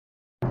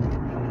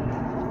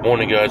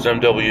Morning, guys.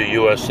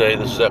 MWUSA.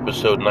 This is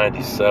episode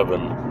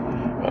 97.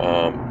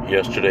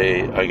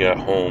 Yesterday I got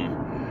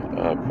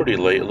home pretty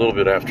late, a little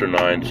bit after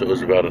 9, so it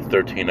was about a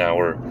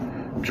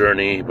 13-hour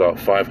journey, about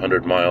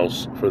 500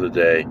 miles for the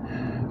day.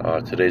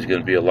 Today's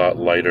going to be a lot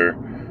lighter,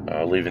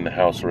 leaving the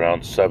house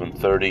around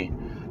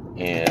 7:30,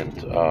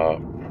 and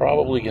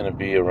probably going to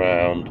be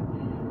around,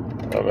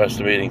 I'm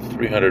estimating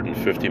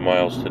 350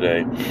 miles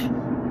today.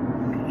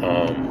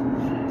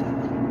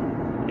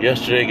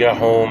 Yesterday got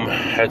home,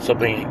 had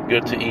something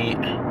good to eat,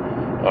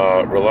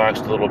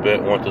 relaxed a little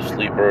bit, went to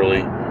sleep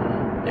early,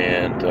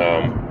 and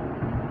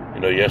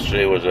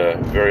yesterday was a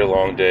very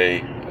long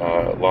day,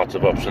 lots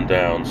of ups and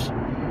downs,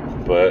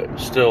 but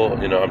still,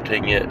 I'm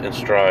taking it in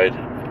stride.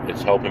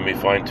 It's helping me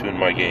fine-tune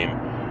my game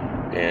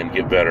and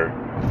get better.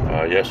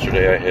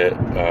 Yesterday I hit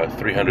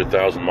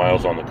 300,000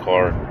 miles on the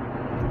car,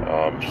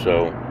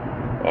 so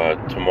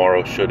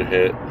tomorrow should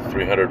hit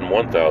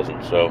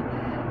 301,000, so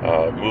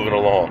moving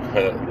along,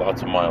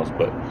 lots of miles.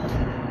 But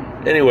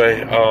anyway,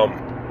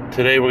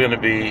 today we're going to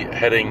be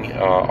heading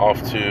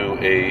off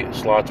to a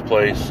slots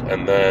place,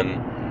 and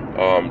then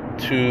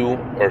 2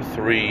 or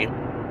 3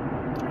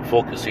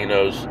 full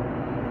casinos,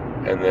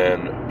 and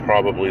then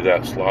probably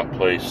that slot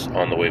place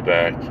on the way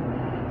back.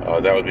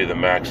 That would be the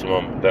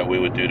maximum that we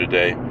would do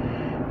today,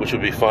 which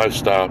would be 5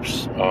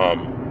 stops.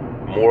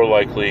 More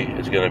likely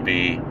it's going to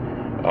be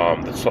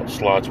the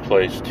slots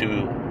place,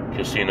 2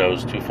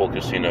 casinos, 2 full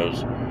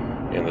casinos,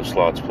 in the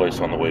slots place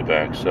on the way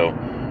back. So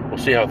we'll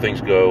see how things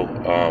go.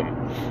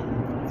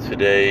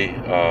 Today,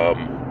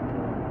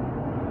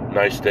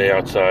 nice day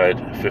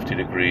outside, 50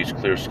 degrees,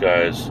 clear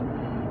skies.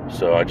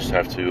 So I just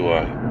have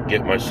to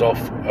get myself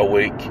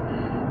awake.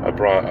 I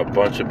brought a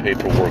bunch of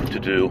paperwork to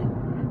do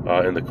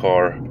in the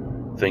car,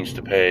 things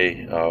to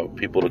pay,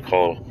 people to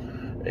call,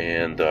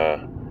 and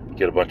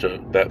get a bunch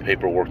of that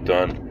paperwork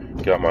done.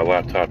 Got my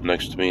laptop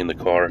next to me in the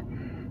car.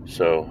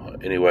 So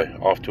anyway,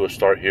 off to a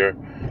start here.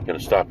 Going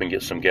to stop and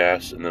get some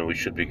gas, and then we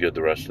should be good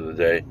the rest of the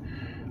day.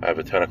 I have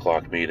a 10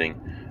 o'clock meeting,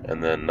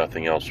 and then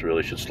nothing else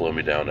really should slow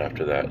me down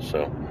after that.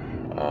 So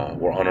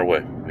we're on our way.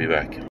 Be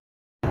back.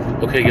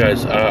 Okay,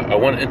 guys, I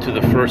went into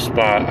the first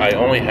spot. I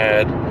only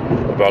had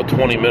about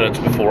 20 minutes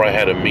before I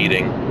had a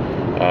meeting,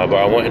 but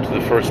I went into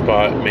the first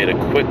spot, made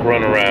a quick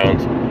run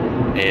around,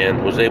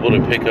 and was able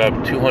to pick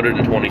up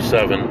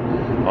 227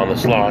 on the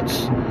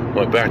slots.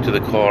 Went back to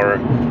the car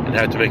and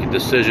had to make a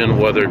decision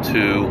whether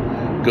to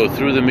go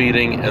through the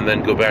meeting and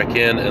then go back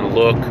in and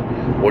look,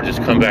 or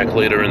just come back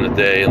later in the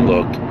day and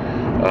look.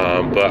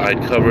 But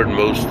I'd covered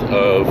most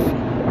of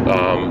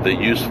the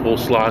useful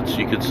slots,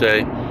 you could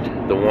say,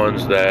 the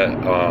ones that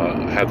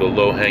have the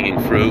low-hanging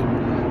fruit,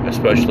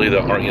 especially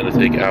that aren't going to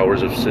take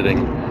hours of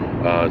sitting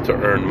to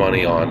earn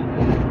money on.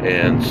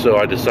 And so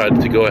I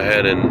decided to go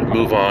ahead and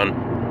move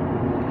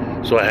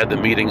on. So I had the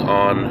meeting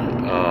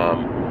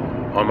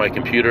on my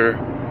computer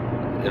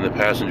in the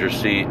passenger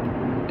seat,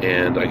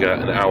 and I got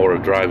an hour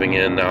of driving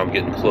in. Now I'm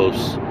getting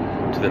close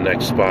to the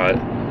next spot.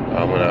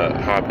 I'm going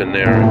to hop in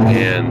there,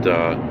 and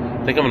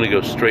I think I'm going to go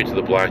straight to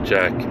the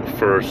blackjack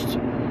first.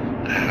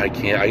 I'm going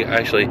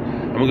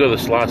to go to the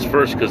slots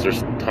first because they're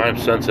time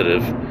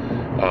sensitive.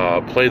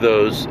 Play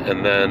those,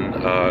 and then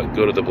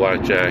go to the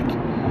blackjack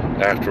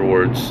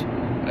afterwards,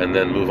 and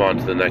then move on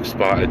to the next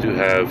spot. I do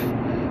have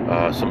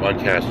some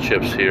uncashed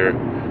chips here,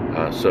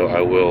 so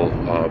I will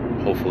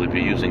hopefully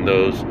be using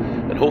those.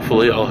 And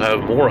hopefully I'll have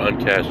more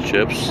uncashed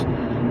chips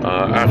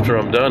after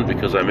I'm done,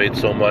 because I made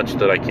so much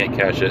that I can't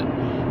cash it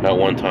at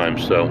one time.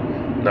 So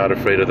not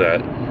afraid of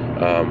that.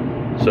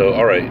 So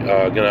all right,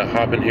 gonna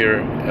hop in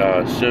here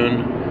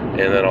soon,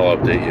 and then I'll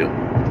update you.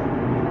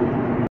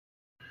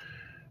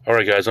 All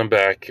right, guys, I'm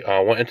back.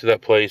 Went into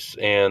that place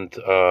and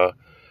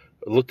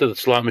looked at the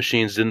slot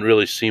machines. Didn't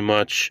really see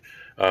much.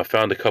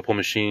 Found a couple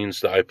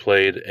machines that I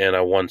played, and I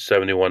won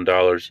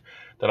 $71.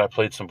 Then I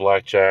played some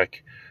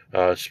blackjack.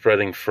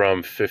 Spreading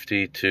from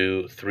 50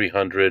 to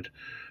 300.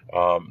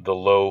 The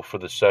low for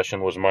the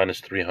session was minus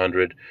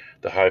 300.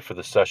 The high for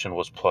the session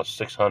was plus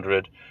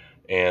 600.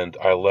 And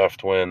I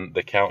left when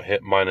the count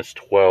hit minus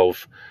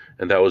 12,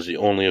 and that was the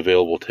only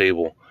available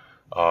table.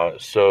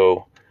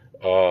 So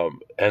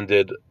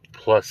ended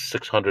plus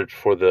 600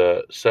 for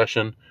the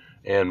session,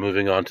 and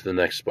moving on to the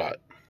next spot.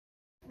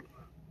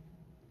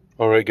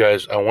 All right,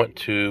 guys, I went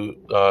to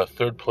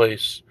third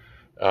place.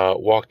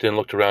 Walked in,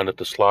 looked around at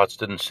the slots,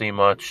 didn't see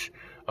much.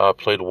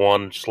 Played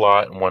 1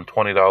 slot and won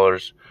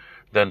 $20.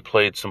 Then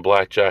played some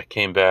blackjack,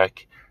 came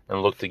back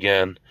and looked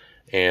again,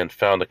 and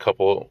found a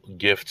couple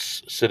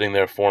gifts sitting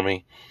there for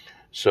me.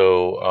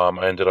 So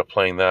I ended up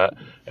playing that.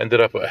 Ended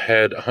up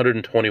ahead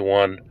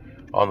 121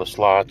 on the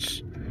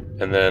slots.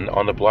 And then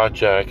on the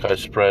blackjack, I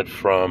spread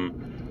from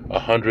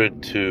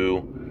 100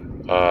 to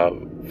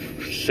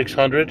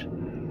 600.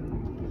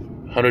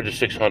 100 to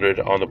 600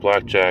 on the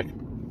blackjack.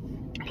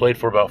 Played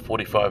for about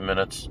 45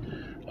 minutes.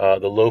 The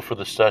low for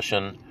the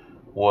session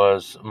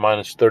was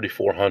minus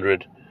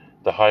 3,400.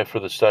 The high for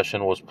the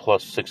session was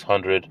plus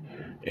 600,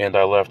 and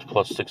I left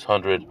plus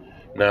 600.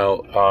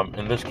 Now,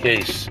 in this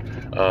case,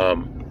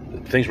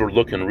 things were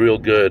looking real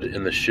good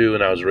in the shoe,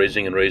 and I was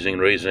raising and raising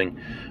and raising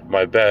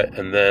my bet,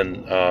 and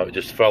then it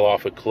just fell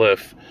off a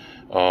cliff.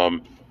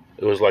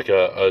 It was like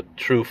a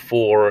true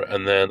 4,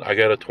 and then I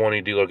got a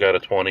 20, dealer got a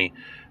 20.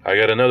 I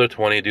got another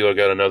 20, dealer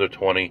got another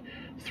 20,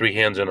 3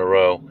 hands in a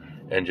row,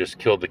 and just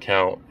killed the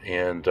count.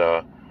 And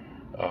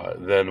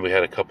then we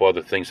had a couple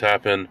other things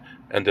happen,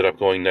 ended up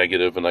going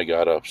negative, and I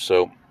got up.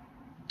 So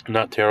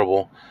not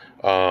terrible,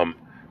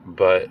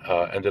 but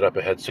ended up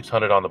ahead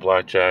 600 on the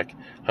blackjack,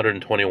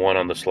 121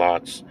 on the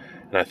slots.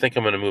 And I think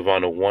I'm going to move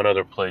on to one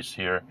other place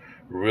here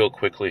real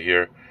quickly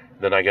here.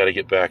 Then I got to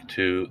get back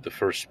to the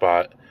first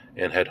spot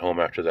and head home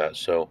after that.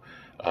 So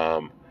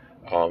I'll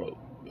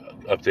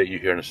update you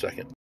here in a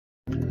second.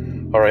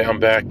 All right, I'm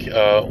back.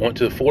 Went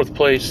to the 4th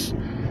place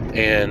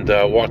and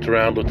walked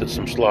around, looked at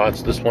some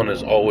slots. This one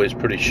is always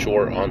pretty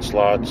short on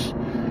slots,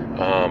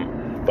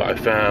 but I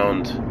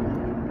found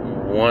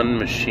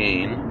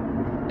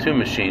two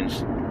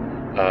machines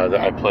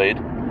that I played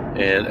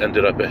and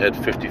ended up ahead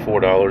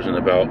 $54 in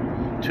about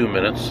 2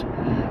 minutes.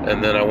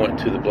 And then I went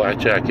to the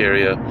blackjack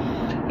area,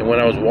 and when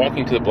I was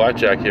walking to the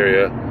blackjack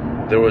area,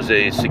 there was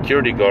a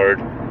security guard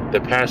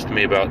that passed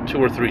me about 2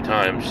 or 3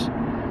 times.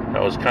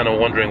 I was kind of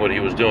wondering what he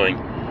was doing,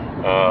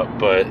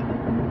 but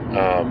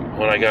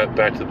when I got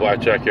back to the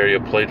blackjack area,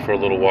 played for a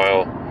little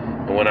while,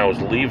 and when I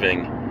was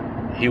leaving,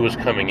 he was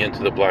coming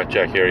into the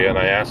blackjack area, and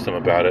I asked him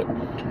about it,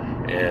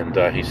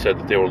 and he said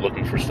that they were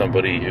looking for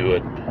somebody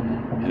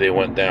they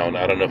went down.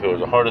 I don't know if it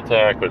was a heart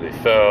attack or they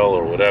fell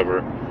or whatever,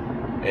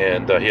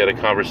 and he had a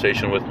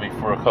conversation with me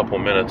for a couple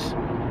minutes,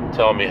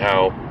 telling me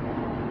how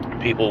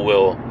people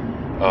will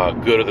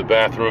go to the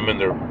bathroom in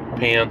their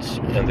pants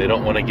and they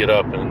don't want to get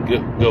up and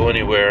go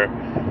anywhere,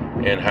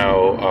 and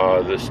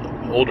how this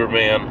older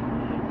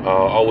man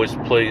always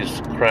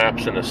plays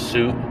craps in a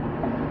suit,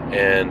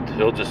 and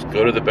he'll just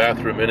go to the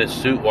bathroom in his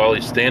suit while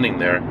he's standing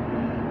there,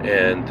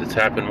 and it's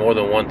happened more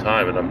than one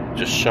time, and I'm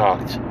just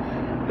shocked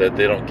that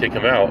they don't kick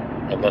him out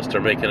unless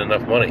they're making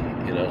enough money,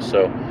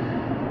 so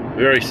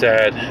very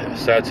sad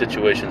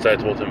situations. I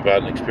told him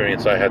about an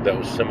experience I had that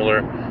was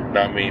similar,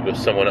 not me, but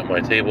someone at my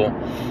table,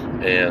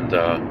 and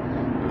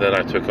then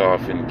I took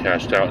off and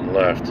cashed out and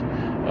left.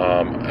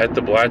 At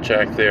the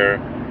blackjack there,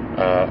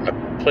 I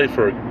played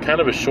for kind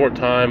of a short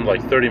time,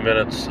 like 30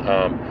 minutes.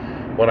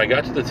 When I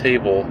got to the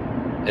table,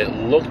 it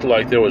looked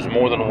like there was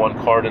more than one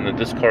card in the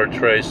discard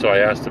tray, so I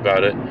asked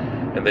about it,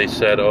 and they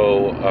said,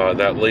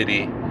 that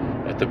lady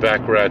at the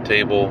baccarat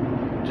table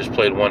just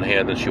played one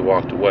hand and she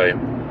walked away.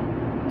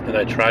 And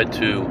I tried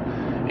to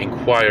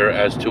inquire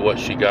as to what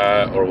she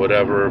got or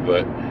whatever,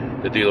 but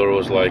the dealer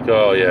was like,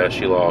 oh yeah,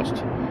 she lost,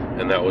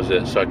 and that was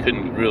it. So I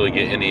couldn't really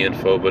get any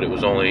info, but it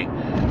was only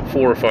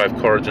 4 or 5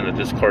 cards in a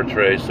discard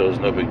tray, so it was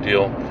no big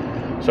deal.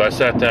 So I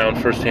sat down.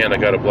 First hand I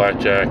got a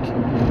blackjack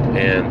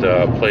and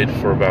played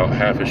for about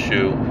half a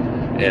shoe,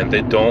 and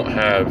they don't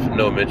have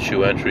no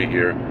mid-shoe entry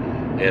here.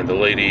 And the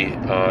lady,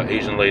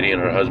 Asian lady,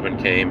 and her husband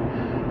came,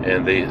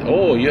 and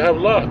you have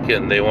luck,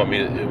 and they want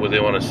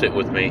to sit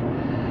with me.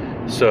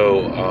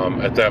 So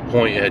at that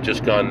point it had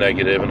just gone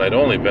negative, and I'd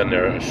only been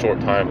there a short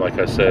time, like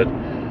I said,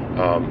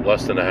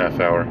 less than a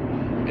half hour,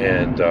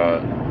 and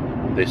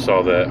they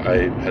saw that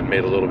I had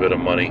made a little bit of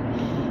money,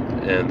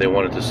 and they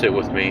wanted to sit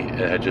with me, and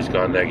it had just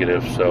gone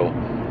negative, so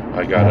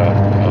I got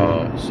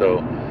up. So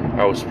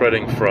I was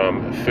spreading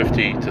from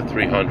 50 to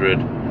 300.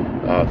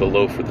 The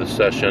low for the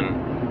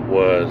session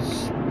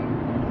was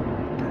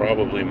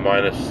probably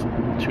minus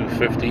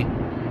 250,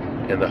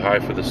 and the high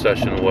for the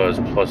session was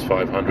plus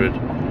 500.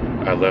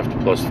 I left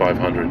plus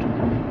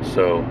 500.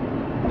 So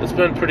it's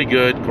been pretty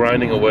good,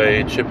 grinding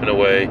away, chipping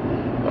away.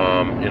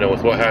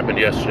 With what happened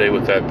yesterday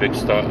with that big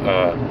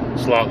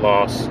slot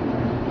loss,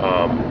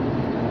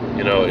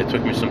 it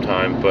took me some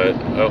time, but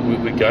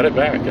we got it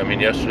back. I mean,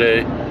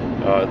 yesterday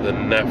the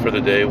net for the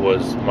day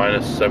was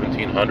minus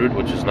 1,700,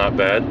 which is not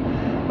bad,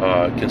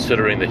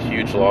 considering the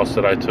huge loss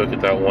that I took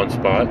at that one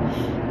spot.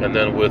 And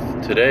then with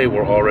today,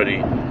 we're already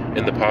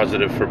in the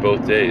positive for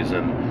both days.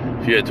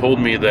 And if you had told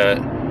me that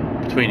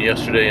between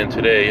yesterday and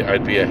today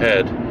I'd be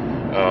ahead,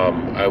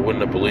 I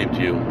wouldn't have believed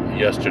you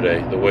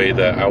yesterday, the way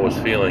that I was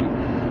feeling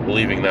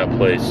leaving that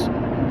place,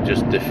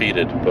 just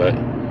defeated. But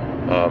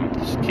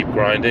just keep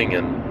grinding,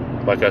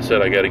 and like I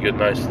said, I got a good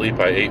night's sleep.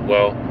 I ate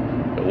well,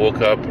 I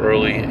woke up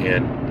early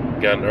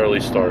and got an early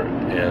start,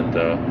 and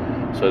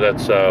so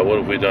that's what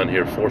have we done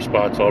here, 4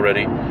 spots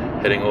already,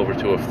 heading over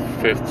to a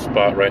 5th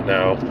spot right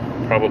now,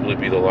 probably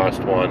be the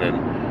last one,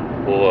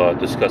 and we'll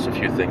discuss a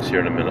few things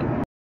here in a minute.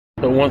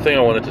 But one thing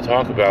I wanted to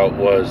talk about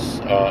was,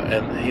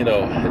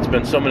 it's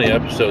been so many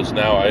episodes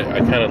now, I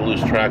kind of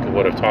lose track of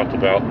what I've talked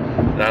about,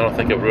 and I don't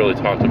think I've really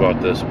talked about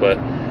this, but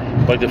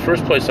like the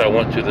first place I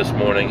went to this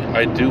morning,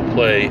 I do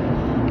play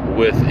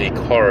with a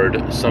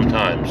card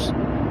sometimes,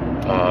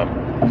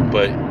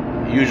 but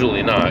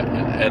usually not.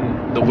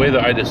 And the way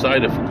that I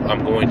decide if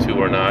I'm going to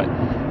or not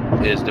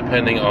is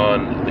depending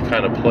on the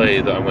kind of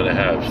play that I'm going to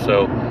have.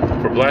 So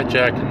for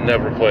blackjack,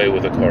 never play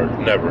with a card,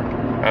 never.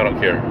 I don't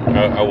care.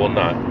 I will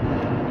not.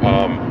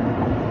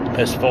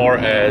 As far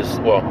as,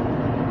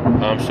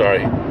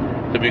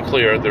 to be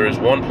clear, there is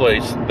one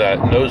place that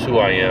knows who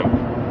I am,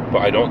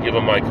 but I don't give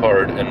them my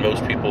card, and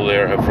most people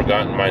there have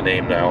forgotten my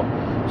name now,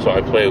 so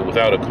I play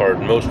without a card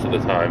most of the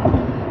time.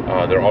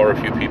 There are a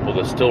few people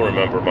that still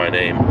remember my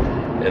name,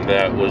 and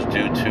that was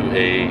due to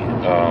a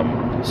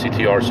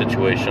CTR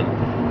situation,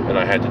 and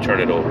I had to turn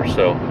it over.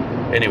 So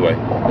anyway,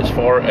 as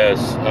far as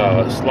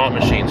slot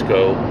machines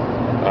go,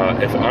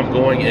 if I'm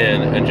going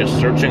in and just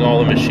searching all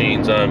the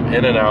machines, I'm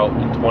in and out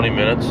in 20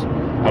 minutes,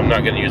 I'm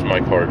not going to use my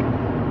card.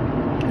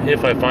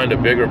 If I find a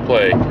bigger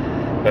play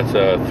that's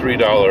a $3,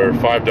 $5,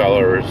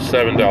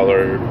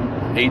 $7,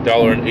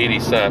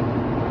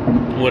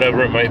 $8.80,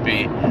 whatever it might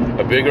be,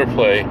 a bigger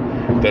play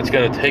that's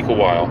going to take a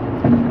while,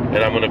 and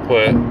I'm going to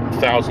put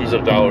thousands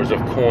of dollars of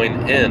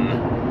coin in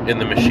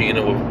the machine,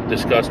 and we've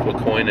discussed what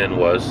coin in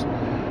was,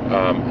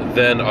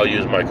 then I'll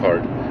use my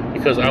card,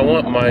 because I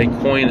want my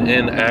coin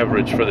in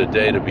average for the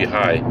day to be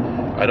high.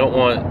 I don't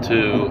want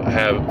to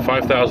have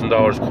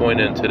 $5,000 coin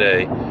in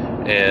today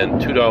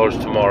and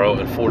 $2 tomorrow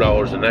and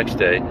 $4 the next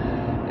day.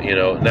 You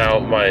know, now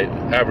my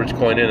average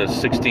coin in is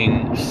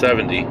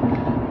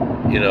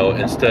 $16.70, you know,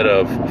 instead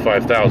of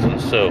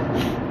 $5,000. So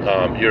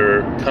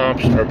your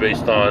comps are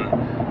based on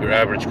your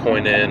average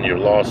coin in, your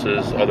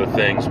losses, other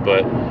things,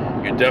 but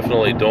you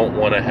definitely don't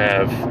want to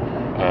have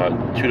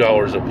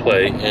 $2 a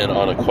play in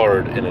on a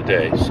card in a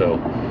day. So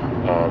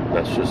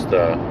that's just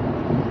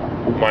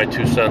my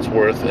 2 cents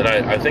worth, and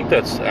I think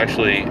that's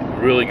actually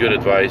really good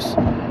advice.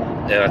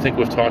 And I think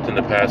we've talked in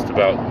the past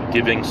about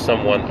giving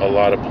someone a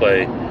lot of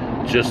play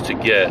just to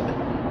get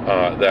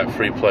that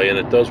free play, and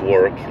it does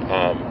work,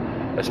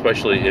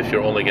 especially if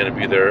you're only going to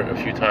be there a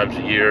few times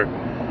a year.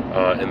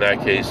 In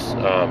that case,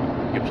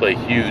 you play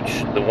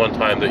huge the one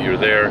time that you're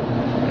there,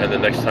 and the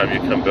next time you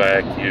come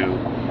back, you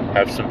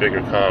have some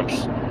bigger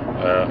comps.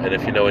 And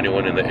if you know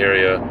anyone in the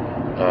area,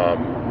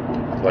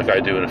 like I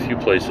do in a few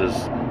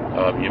places,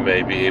 you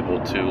may be able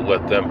to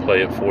let them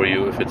play it for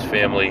you. If it's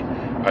family,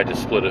 I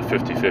just split it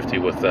 50-50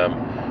 with them.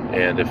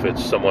 And if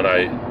it's someone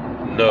I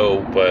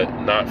know but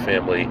not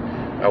family,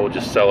 I will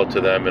just sell it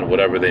to them, and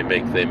whatever they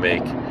make, they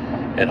make.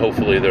 And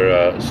hopefully they're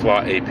a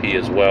slot AP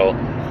as well,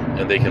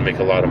 and they can make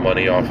a lot of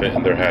money off it,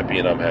 and they're happy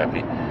and I'm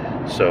happy.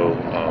 So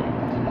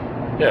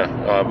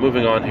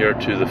moving on here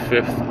to the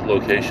 5th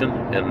location,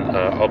 and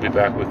I'll be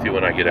back with you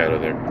when I get out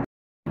of there.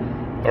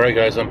 Alright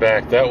guys, I'm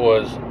back. That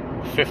was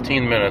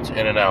 15 minutes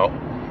in and out.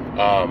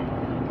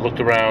 Looked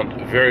around,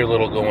 very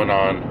little going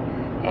on,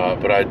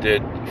 but I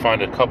did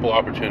find a couple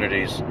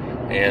opportunities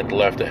and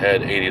left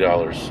ahead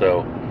 $80.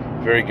 So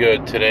very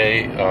good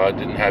today.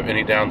 Didn't have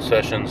any down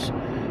sessions,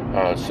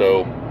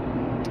 so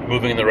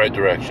moving in the right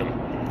direction.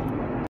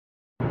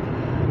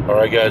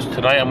 Alright guys,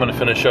 tonight I'm going to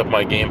finish up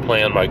my game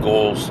plan, my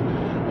goals,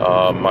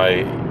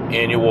 my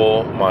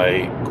annual,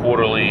 my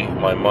quarterly,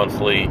 my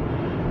monthly,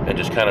 and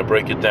just kind of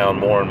break it down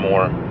more and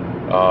more.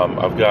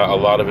 I've got a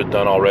lot of it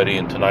done already,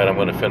 and tonight I'm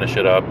going to finish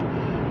it up,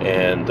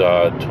 and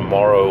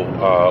tomorrow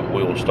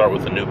we will start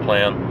with a new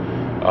plan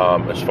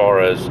as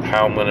far as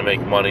how I'm going to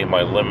make money,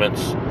 my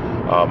limits,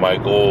 my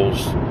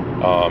goals.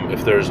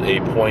 If there's a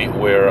point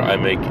where I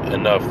make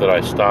enough that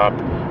I stop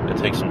and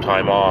take some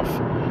time off,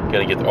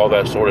 going to get all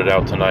that sorted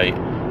out tonight,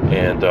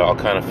 and I'll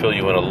kind of fill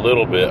you in a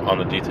little bit on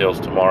the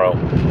details tomorrow.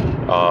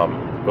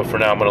 But for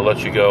now, I'm going to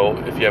let you go.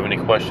 If you have any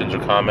questions or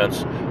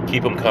comments,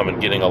 keep them coming.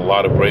 Getting a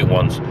lot of great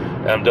ones.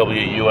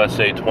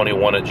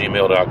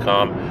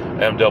 MWUSA21@gmail.com.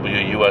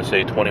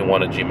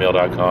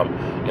 MWUSA21@gmail.com.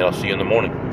 And I'll see you in the morning.